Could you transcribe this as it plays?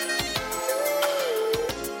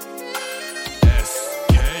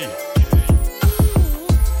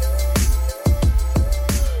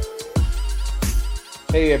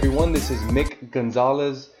Hey everyone, this is Mick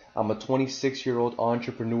Gonzalez. I'm a 26-year-old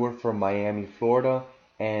entrepreneur from Miami, Florida,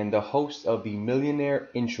 and the host of the Millionaire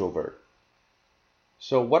Introvert.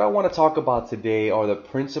 So what I want to talk about today are the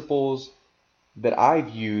principles that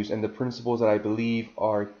I've used and the principles that I believe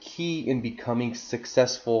are key in becoming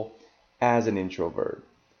successful as an introvert.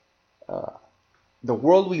 The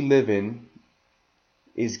world we live in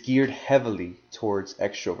is geared heavily towards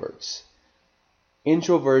extroverts.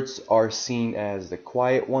 Introverts are seen as the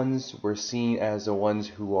quiet ones. We're seen as the ones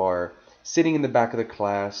who are sitting in the back of the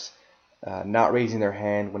class, not raising their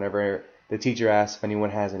hand whenever the teacher asks if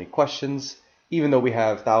anyone has any questions, even though we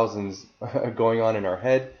have thousands going on in our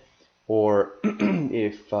head. Or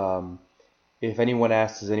if anyone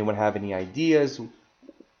asks, does anyone have any ideas?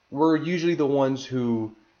 We're usually the ones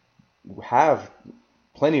who have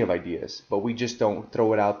plenty of ideas, but we just don't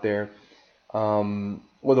throw it out there.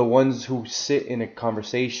 We're the ones who sit in a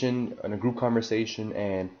conversation, in a group conversation,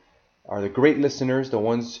 and are the great listeners, the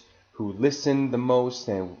ones who listen the most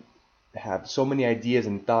and have so many ideas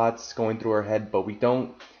and thoughts going through our head, but we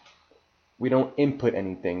don't input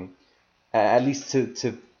anything, at least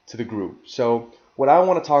to the group. So what I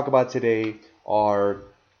want to talk about today are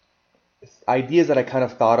ideas that I kind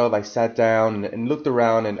of thought of. I sat down and looked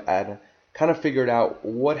around and kind of figured out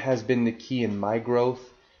what has been the key in my growth,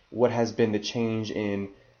 what has been the change in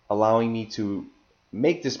allowing me to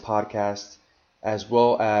make this podcast, as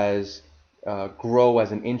well as grow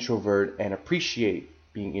as an introvert and appreciate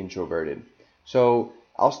being introverted. So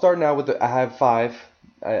I'll start now with I have 5.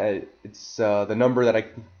 It's the number that I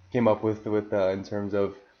came up with in terms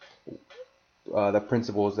of the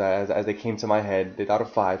principles that as they came to my head. They thought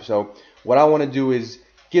of 5. So what I want to do is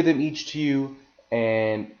give them each to you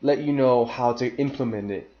and let you know how to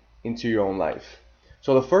implement it into your own life.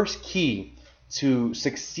 So the first key to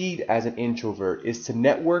succeed as an introvert is to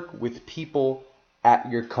network with people at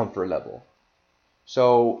your comfort level.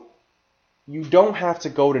 So you don't have to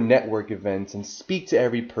go to network events and speak to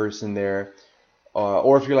every person there,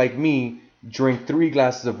 or if you're like me, drink 3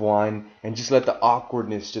 glasses of wine and just let the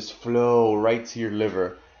awkwardness just flow right to your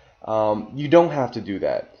liver. You don't have to do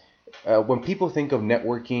that. When people think of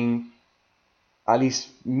networking, at least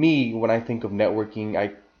me, when I think of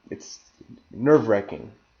networking, it's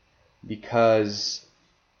nerve-wracking, because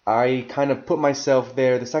I kind of put myself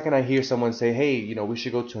there. The second I hear someone say, hey, we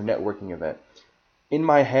should go to a networking event, in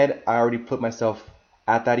my head, I already put myself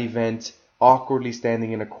at that event, awkwardly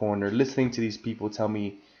standing in a corner, listening to these people tell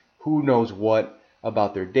me who knows what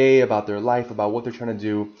about their day, about their life, about what they're trying to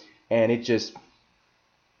do. And it just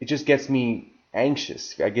gets me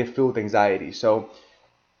anxious. I get filled with anxiety. So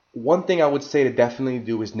one thing I would say to definitely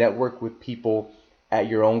do is network with people at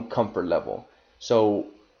your own comfort level. So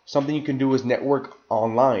something you can do is network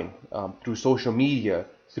online, through social media,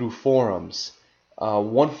 through forums.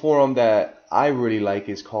 One forum that I really like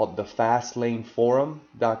is called the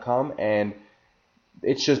FastLaneForum.com, and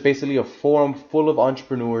it's just basically a forum full of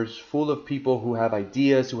entrepreneurs, full of people who have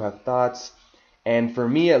ideas, who have thoughts. And for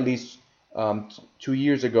me, at least 2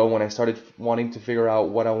 years ago, when I started wanting to figure out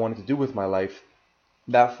what I wanted to do with my life,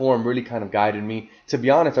 that forum really kind of guided me. To be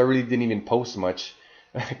honest, I really didn't even post much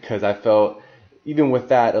because I felt, even with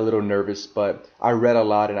that, a little nervous. But I read a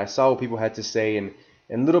lot and I saw what people had to say, and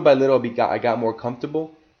little by little I got more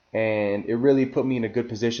comfortable, and it really put me in a good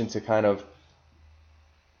position to kind of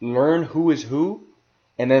learn who is who.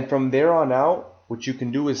 And then from there on out, what you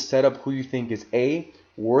can do is set up who you think is A,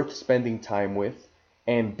 worth spending time with,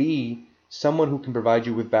 and B, someone who can provide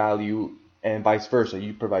you with value, and vice versa,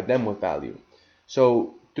 you provide them with value.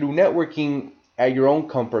 So through networking at your own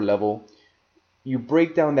comfort level, you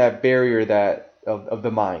break down that barrier of the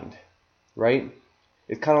mind, right?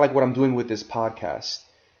 It's kind of like what I'm doing with this podcast.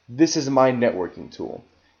 This is my networking tool.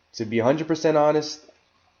 To be 100% honest,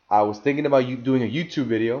 I was thinking about doing a YouTube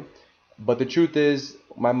video, but the truth is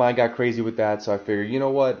my mind got crazy with that. So I figured, you know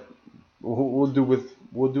what, we'll do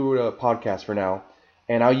a podcast for now,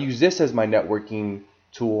 and I'll use this as my networking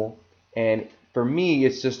tool. And for me,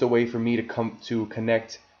 it's just a way for me to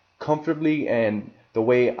connect comfortably and the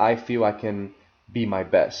way I feel I can be my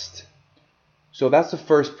best. So that's the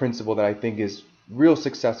first principle that I think is real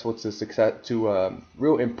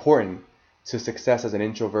important to success as an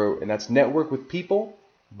introvert, and that's network with people,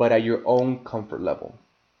 but at your own comfort level.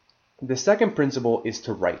 The second principle is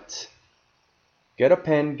to write. Get a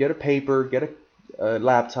pen, get a paper, get a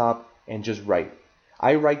laptop, and just write.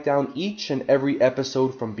 I write down each and every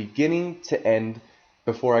episode from beginning to end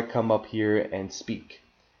before I come up here and speak.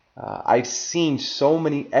 I've seen so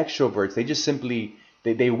many extroverts, they just simply,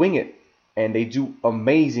 they wing it, and they do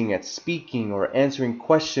amazing at speaking or answering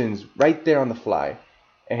questions right there on the fly.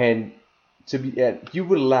 And you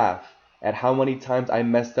would laugh at how many times I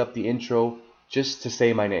messed up the intro just to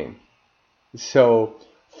say my name. So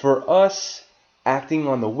for us, acting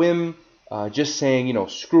on the whim, just saying,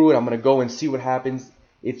 screw it, I'm gonna go and see what happens.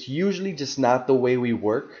 It's usually just not the way we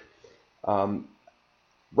work. Um,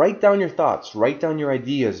 Write down your thoughts, write down your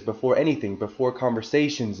ideas before anything, before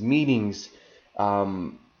conversations, meetings,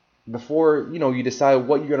 um, before you decide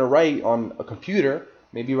what you're gonna write on a computer.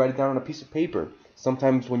 Maybe write it down on a piece of paper.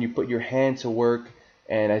 Sometimes when you put your hand to work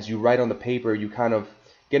and as you write on the paper, you kind of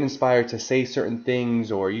get inspired to say certain things,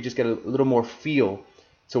 or you just get a little more feel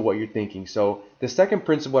to what you're thinking. So the second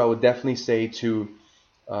principle I would definitely say to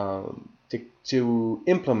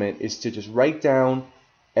implement is to just write down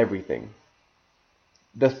everything.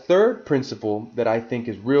 The third principle that I think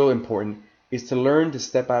is real important is to learn to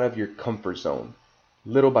step out of your comfort zone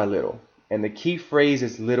little by little. And the key phrase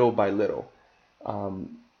is little by little.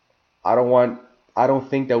 Um, I don't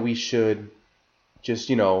think that we should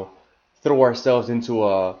just, throw ourselves into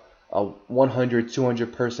a 100,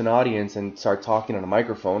 200 person audience and start talking on a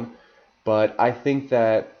microphone. But I think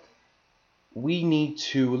that we need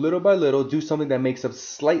to, little by little, do something that makes us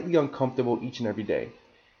slightly uncomfortable each and every day.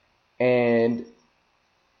 And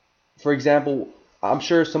for example, I'm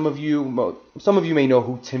sure some of you may know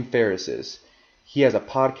who Tim Ferriss is. He has a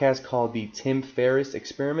podcast called the Tim Ferriss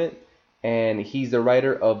Experiment, and he's the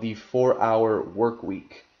writer of the 4-Hour Work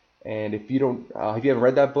Week. And if you haven't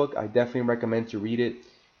read that book, I definitely recommend to read it.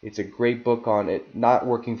 It's a great book on it not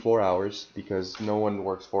working 4 hours, because no one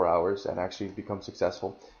works 4 hours and actually becomes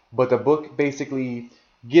successful. But the book basically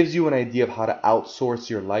gives you an idea of how to outsource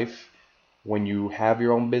your life when you have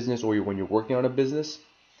your own business or when you're working on a business.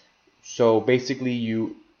 So basically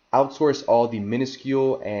you outsource all the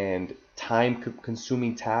minuscule and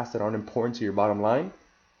time-consuming tasks that aren't important to your bottom line.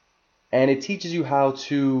 And it teaches you how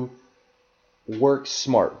to work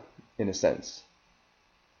smart, in a sense.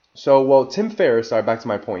 So, Tim Ferriss, sorry, back to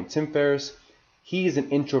my point. Tim Ferriss, he is an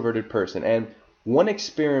introverted person. And one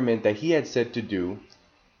experiment that he had said to do,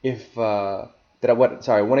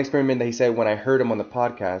 one experiment that he said when I heard him on the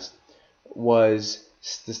podcast was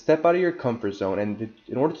to step out of your comfort zone, and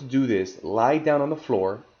in order to do this, lie down on the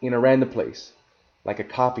floor in a random place, like a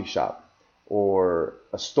coffee shop or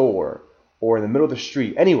a store or in the middle of the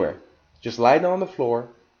street, anywhere. Just lie down on the floor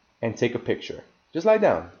and take a picture. Just lie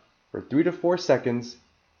down for 3 to 4 seconds,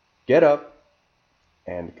 get up,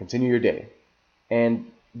 and continue your day.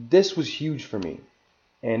 And this was huge for me,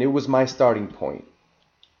 and it was my starting point.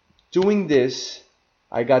 Doing this,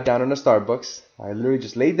 I got down in a Starbucks. I literally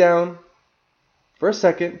just laid down. For a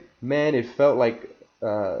second, man, it felt like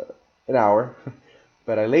an hour.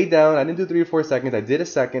 But I laid down. I didn't do 3 or 4 seconds. I did a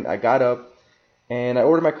second. I got up and I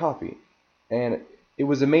ordered my coffee. And it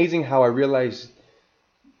was amazing how I realized,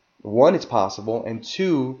 one, it's possible, and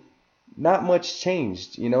two, not much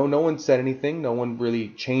changed. No one said anything. No one really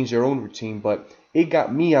changed their own routine, but it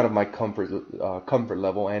got me out of my comfort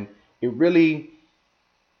level, and it really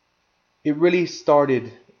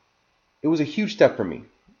started. It was a huge step for me.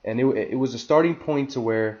 And it was a starting point to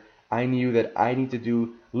where I knew that I need to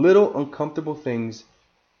do little uncomfortable things,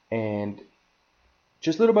 and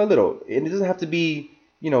just little by little. And it doesn't have to be,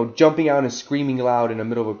 jumping out and screaming loud in the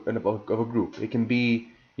middle of a group. It can be,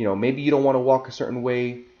 maybe you don't want to walk a certain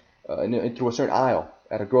way through a certain aisle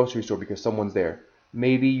at a grocery store because someone's there.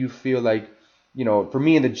 Maybe you feel like, for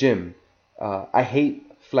me in the gym, I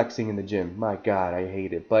hate flexing in the gym. My God, I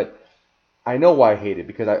hate it. But I know why I hate it,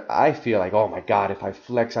 because I feel like, oh my God, if I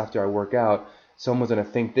flex after I work out, someone's gonna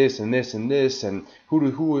think this and this and this, and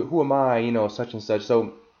who am I, such and such.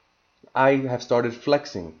 So I have started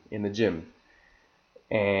flexing in the gym,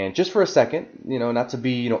 and just for a second, not to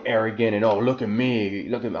be arrogant and, oh, look at me,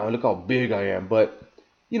 look how big I am, but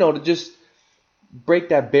to just break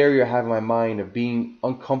that barrier I have in my mind of being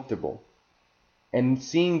uncomfortable, and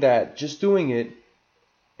seeing that just doing it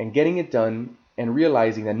and getting it done and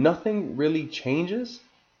realizing that nothing really changes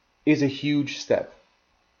is a huge step.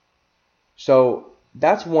 So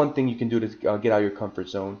that's one thing you can do to get out of your comfort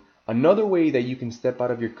zone. Another way that you can step out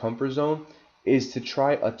of your comfort zone is to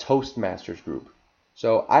try a Toastmasters group.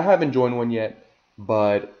 So I haven't joined one yet,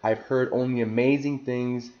 but I've heard only amazing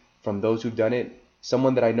things from those who've done it.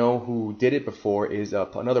 Someone that I know who did it before is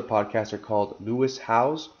another podcaster called Lewis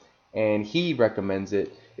Howes, and he recommends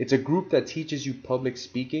it. It's a group that teaches you public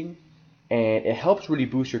speaking, and it helps really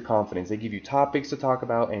boost your confidence. They give you topics to talk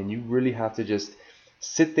about, and you really have to just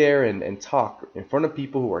sit there and talk in front of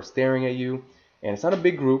people who are staring at you. And it's not a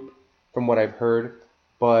big group from what I've heard,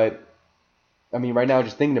 but I mean, right now,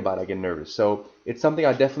 just thinking about it, I get nervous. So it's something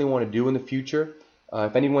I definitely want to do in the future.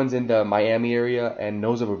 If anyone's in the Miami area and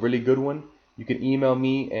knows of a really good one, you can email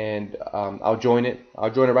me, and I'll join it.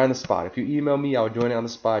 I'll join it right on the spot. If you email me, I'll join it on the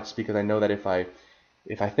spot, just because I know that if I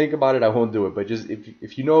think about it, I won't do it. But just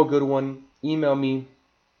if you know a good one, email me,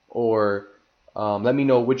 or let me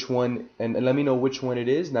know which one, and let me know which one it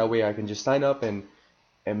is. And that way I can just sign up and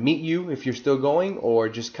meet you if you're still going, or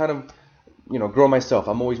just kind of grow myself.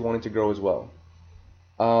 I'm always wanting to grow as well.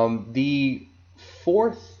 The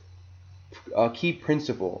fourth key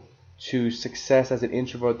principle to success as an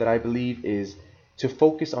introvert that I believe is to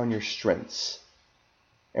focus on your strengths.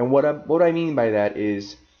 And what I mean by that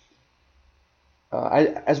is,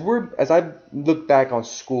 as I look back on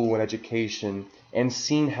school and education and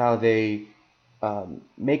seen how they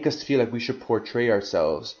make us feel like we should portray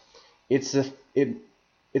ourselves, it's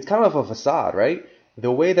it's kind of a facade, right?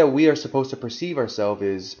 The way that we are supposed to perceive ourselves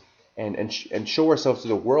is and show ourselves to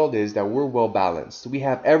the world is that we're well balanced. We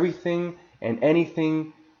have everything and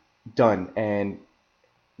anything done, and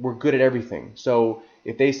we're good at everything. So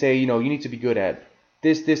if they say, you need to be good at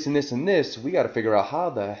this, and this, and this, we got to figure out,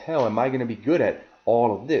 how the hell am I going to be good at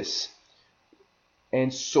all of this?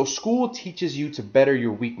 And so school teaches you to better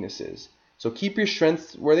your weaknesses. So keep your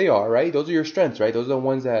strengths where they are, right? Those are your strengths, right? Those are the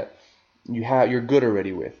ones that you're good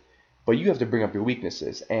already with. But you have to bring up your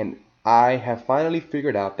weaknesses. And I have finally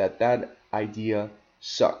figured out that idea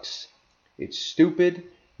sucks. It's stupid.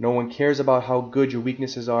 No one cares about how good your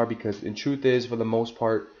weaknesses are, because the truth is, for the most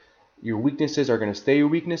part, your weaknesses are going to stay your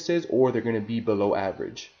weaknesses, or they're going to be below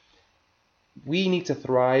average. We need to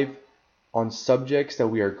thrive on subjects that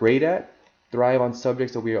we are great at, thrive on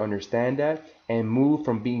subjects that we understand at, and move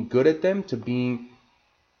from being good at them to being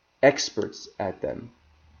experts at them.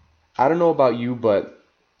 I don't know about you, but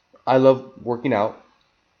I love working out,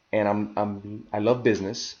 and I love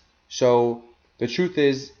business. So the truth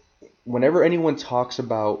is, whenever anyone talks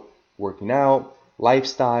about working out,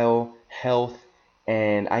 lifestyle, health,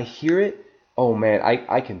 and I hear it, oh man,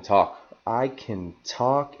 I can talk. I can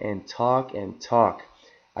talk and talk and talk.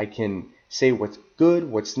 I can say what's good,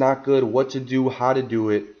 what's not good, what to do, how to do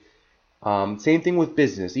it. Same thing with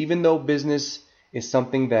business. Even though business is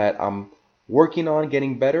something that I'm working on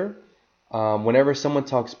getting better, whenever someone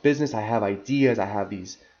talks business, I have ideas, I have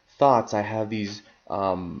these thoughts, I have these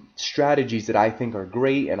strategies that I think are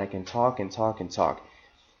great, and I can talk and talk and talk.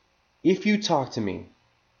 If you talk to me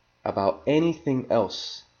about anything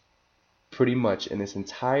else, pretty much in this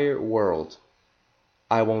entire world,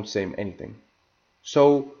 I won't say anything.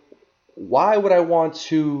 So why would I want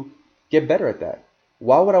to get better at that?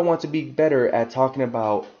 Why would I want to be better at talking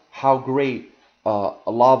about how great a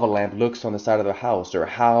lava lamp looks on the side of the house, or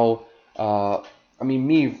how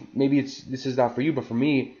maybe this is not for you, but for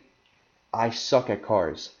me, I suck at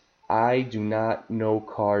cars. I do not know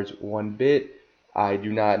cars one bit. I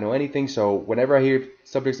do not know anything. So whenever I hear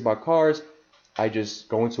subjects about cars, I just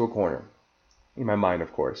go into a corner. In my mind,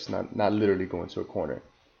 of course, not literally go into a corner.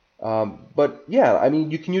 But yeah,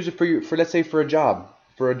 you can use it for let's say for a job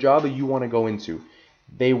that you want to go into.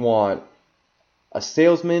 They want a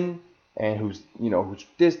salesman, and who's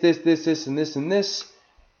this and this and this.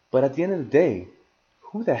 But at the end of the day,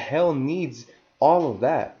 who the hell needs all of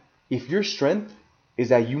that? If your strength is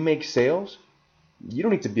that you make sales, you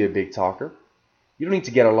don't need to be a big talker. You don't need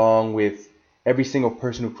to get along with every single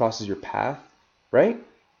person who crosses your path, right?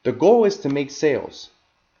 The goal is to make sales.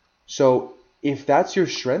 So if that's your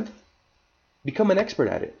strength, become an expert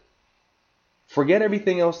at it. Forget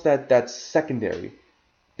everything else that's secondary.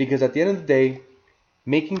 Because at the end of the day,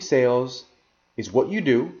 making sales is what you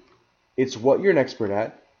do. It's what you're an expert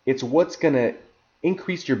at. It's what's going to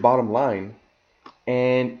increase your bottom line.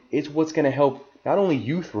 And it's what's going to help not only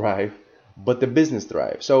you thrive, but the business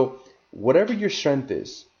thrive. So whatever your strength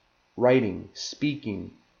is, writing,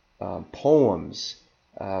 speaking, poems,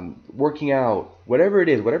 working out, whatever it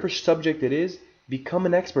is, whatever subject it is, become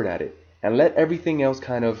an expert at it. And let everything else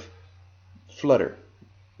kind of flutter,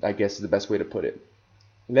 I guess is the best way to put it.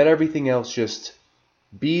 Let everything else just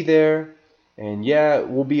be there. And yeah,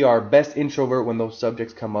 we'll be our best introvert when those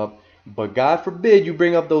subjects come up. But God forbid you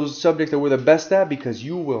bring up those subjects that we're the best at, because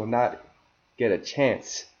you will not get a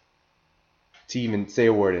chance to even say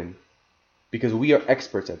a word in. Because we are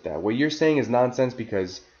experts at that. What you're saying is nonsense,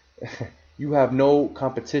 because you have no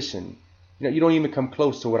competition. You don't even come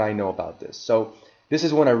close to what I know about this. So this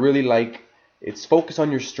is one I really like. It's focus on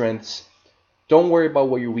your strengths. Don't worry about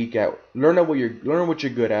what you're weak at. Learn what you're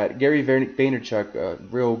good at. Gary Vaynerchuk, a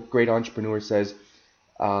real great entrepreneur, says,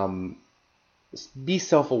 be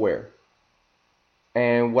self-aware.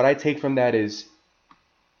 And what I take from that is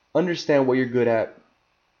understand what you're good at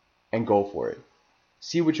and go for it.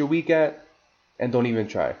 See what you're weak at and don't even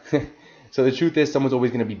try. So the truth is, someone's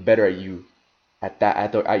always going to be better at you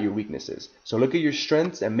at your weaknesses. So look at your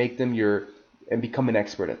strengths and make them and become an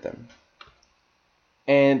expert at them.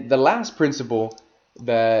 And the last principle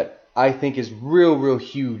that I think is real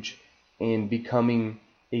huge in becoming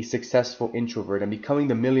a successful introvert and becoming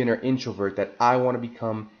the millionaire introvert that I want to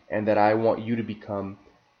become and that I want you to become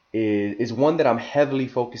is one that I'm heavily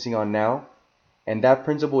focusing on now. And that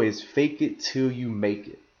principle is fake it till you make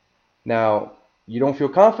it. Now, you don't feel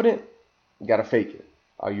confident? You gotta fake it.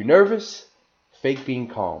 Are you nervous? Fake being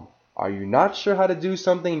calm. Are you not sure how to do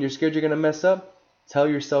something and you're scared you're gonna mess up? Tell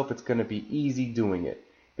yourself it's gonna be easy doing it.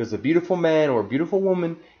 Does a beautiful man or a beautiful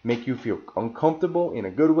woman make you feel uncomfortable in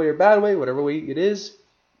a good way or bad way, whatever way it is?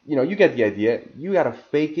 You get the idea. You gotta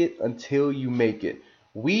fake it until you make it.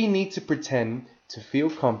 We need to pretend to feel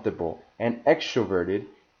comfortable and extroverted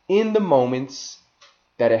in the moments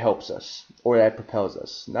that it helps us or that propels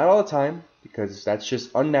us. Not all the time, because that's just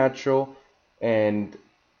unnatural, and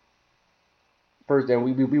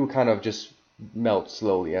we would kind of just melt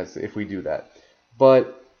slowly as if we do that.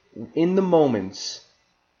 But in the moments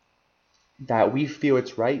that we feel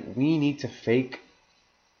it's right, we need to fake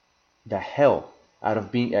the hell out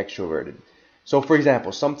of being extroverted. So for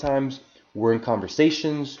example, sometimes we're in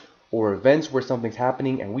conversations or events where something's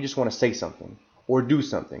happening and we just want to say something or do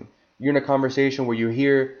something. You're in a conversation where you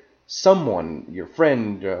hear someone, your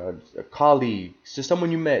friend, a colleague, just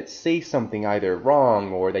someone you met, say something either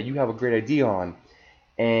wrong or that you have a great idea on.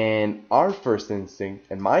 And our first instinct,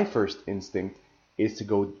 and my first instinct, is to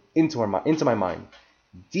go into my mind,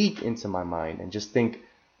 deep into my mind, and just think,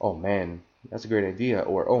 oh man, that's a great idea,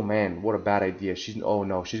 or oh man, what a bad idea. Oh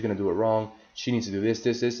no, she's gonna do it wrong. She needs to do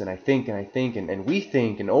this, and I think, and we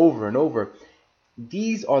think, and over.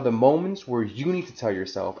 These are the moments where you need to tell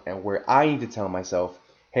yourself, and where I need to tell myself,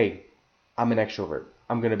 hey, I'm an extrovert.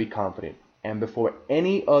 I'm gonna be confident. And before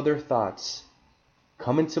any other thoughts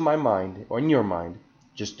come into my mind or in your mind,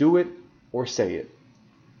 just do it or say it.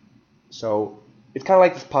 So it's kind of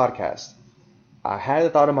like this podcast. I had a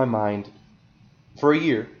thought in my mind for a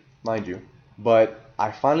year, mind you, but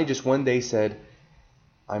I finally just one day said,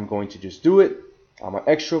 I'm going to just do it. I'm an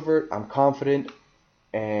extrovert. I'm confident.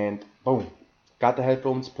 And boom, got the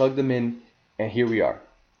headphones, plugged them in, and here we are.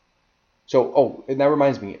 So, and that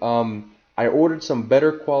reminds me, I ordered some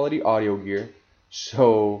better quality audio gear.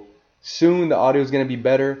 So soon the audio is going to be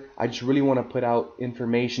better. I just really want to put out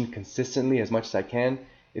information consistently as much as I can.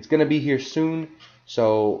 It's going to be here soon.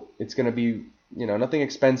 So it's going to be, nothing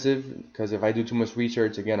expensive, because if I do too much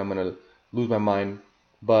research, again, I'm going to lose my mind.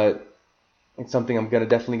 But it's something I'm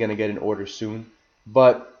definitely going to get in order soon.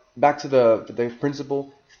 But back to the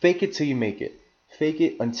principle, fake it till you make it. Fake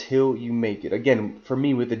it until you make it. Again, for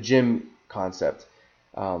me with the gym concept,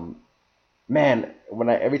 man,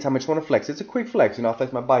 every time I just want to flex, it's a quick flex. I'll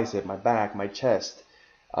flex my bicep, my back, my chest.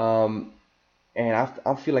 And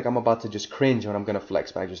I feel like I'm about to just cringe when I'm going to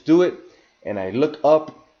flex. But I just do it, and I look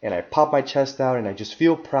up, and I pop my chest out, and I just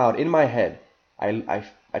feel proud in my head. I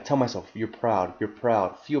tell myself, you're proud,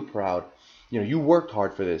 feel proud. You worked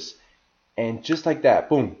hard for this. And just like that,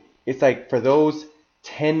 boom. It's like for those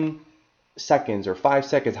 10 seconds or 5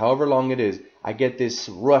 seconds, however long it is, I get this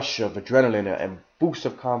rush of adrenaline and boost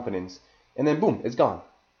of confidence. And then boom, it's gone.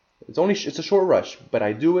 It's a short rush, but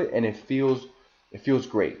I do it and it feels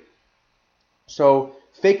great. So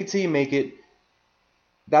fake it till you make it.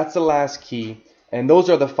 That's the last key. And those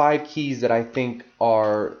are the 5 keys that I think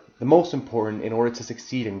are the most important in order to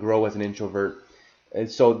succeed and grow as an introvert. And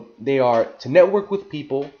so they are to network with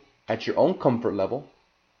people at your own comfort level,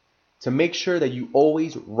 to make sure that you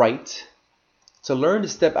always write, to learn to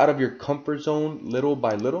step out of your comfort zone little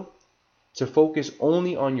by little, to focus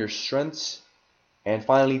only on your strengths, and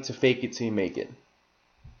finally to fake it till you make it.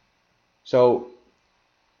 So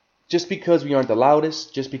just because we aren't the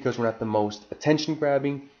loudest, just because we're not the most attention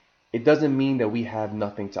grabbing, it doesn't mean that we have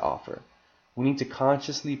nothing to offer. We need to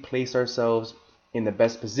consciously place ourselves in the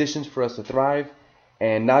best positions for us to thrive.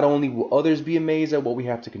 And not only will others be amazed at what we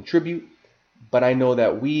have to contribute, but I know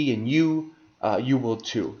that we and you will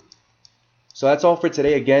too. So that's all for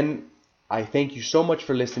today. Again, I thank you so much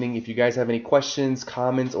for listening. If you guys have any questions,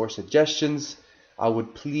 comments, or suggestions, I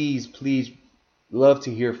would please love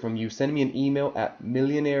to hear from you. Send me an email at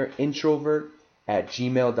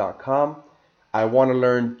millionaireintrovert@gmail.com. I want to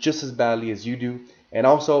learn just as badly as you do. And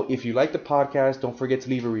also, if you like the podcast, don't forget to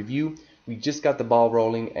leave a review. We just got the ball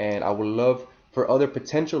rolling, and I would love for other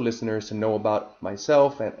potential listeners to know about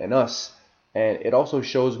myself and us. And it also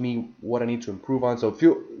shows me what I need to improve on. So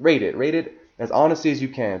rate it as honestly as you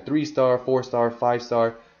can. 3-star, 4-star,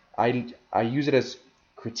 5-star. I use it as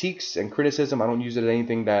critiques and criticism. I don't use it as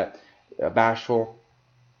anything that bashful.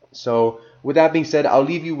 So with that being said, I'll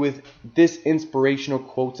leave you with this inspirational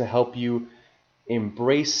quote to help you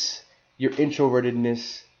embrace your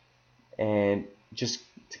introvertedness and just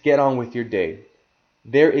to get on with your day.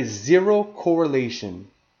 There is zero correlation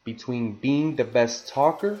between being the best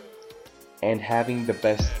talker and having the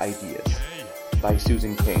best ideas. By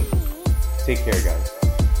Susan Cain. Take care, guys.